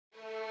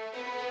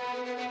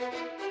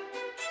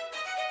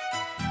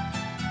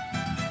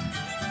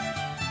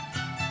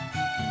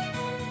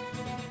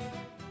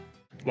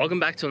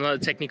Welcome back to another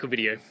technical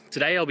video.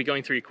 Today I'll be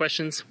going through your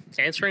questions,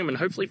 answering them, and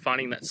hopefully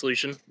finding that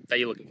solution that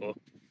you're looking for.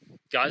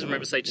 Guys,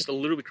 remember to stay just a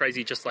little bit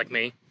crazy just like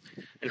me,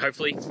 and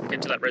hopefully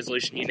get to that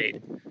resolution you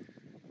need.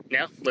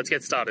 Now, let's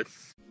get started.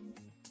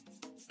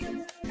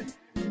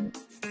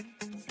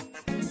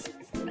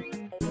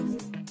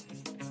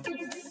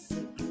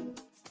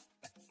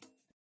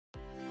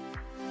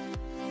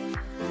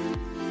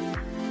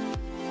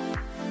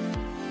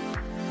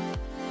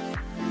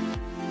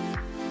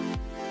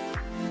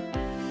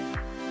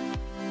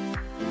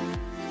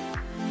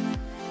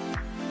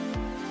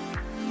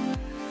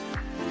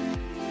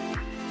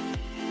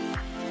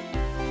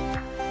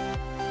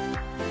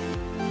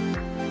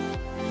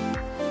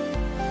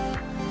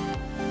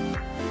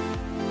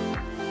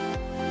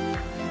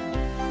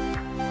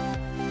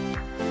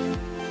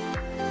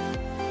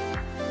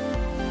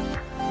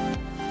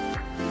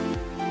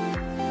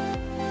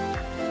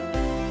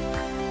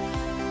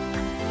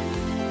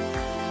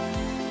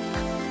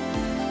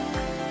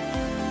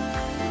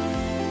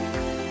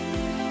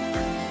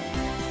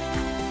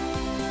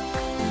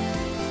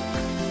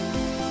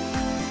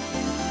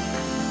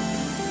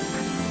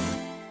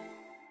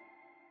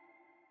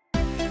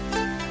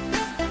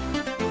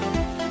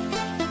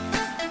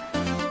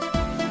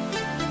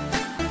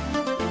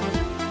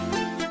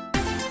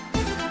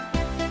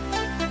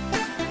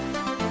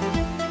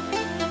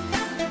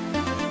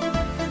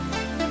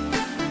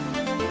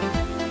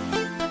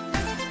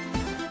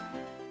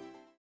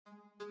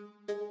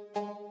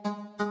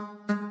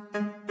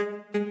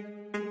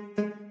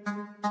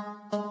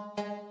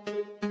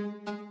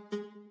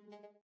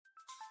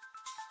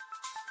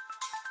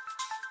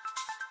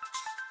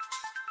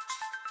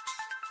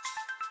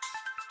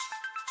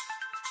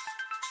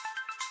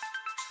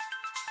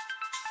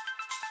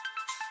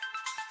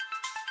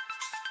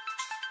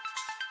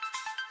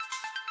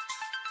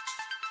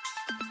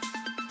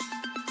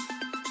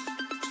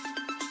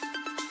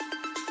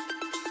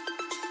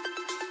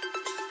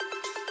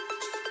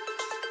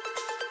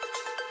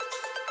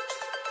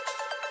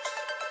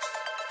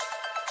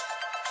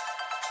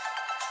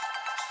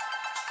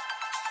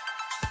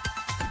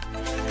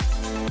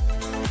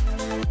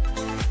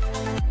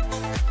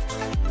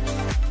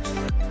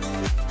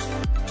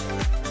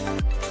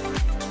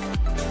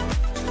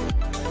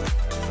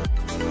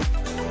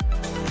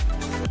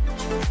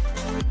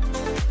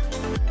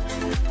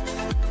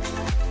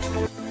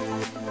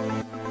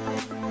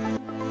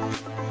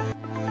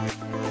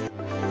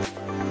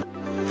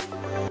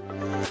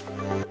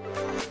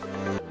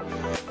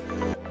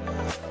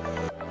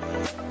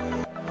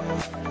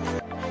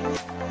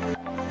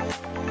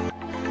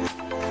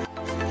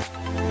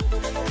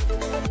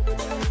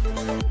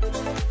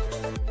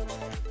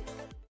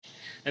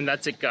 And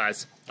that's it,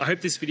 guys. I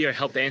hope this video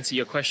helped answer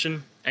your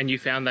question and you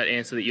found that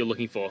answer that you're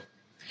looking for.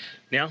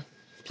 Now,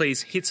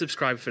 please hit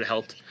subscribe if it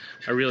helped.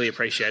 I really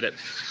appreciate it.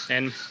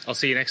 And I'll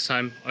see you next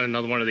time on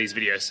another one of these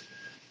videos.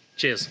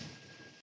 Cheers.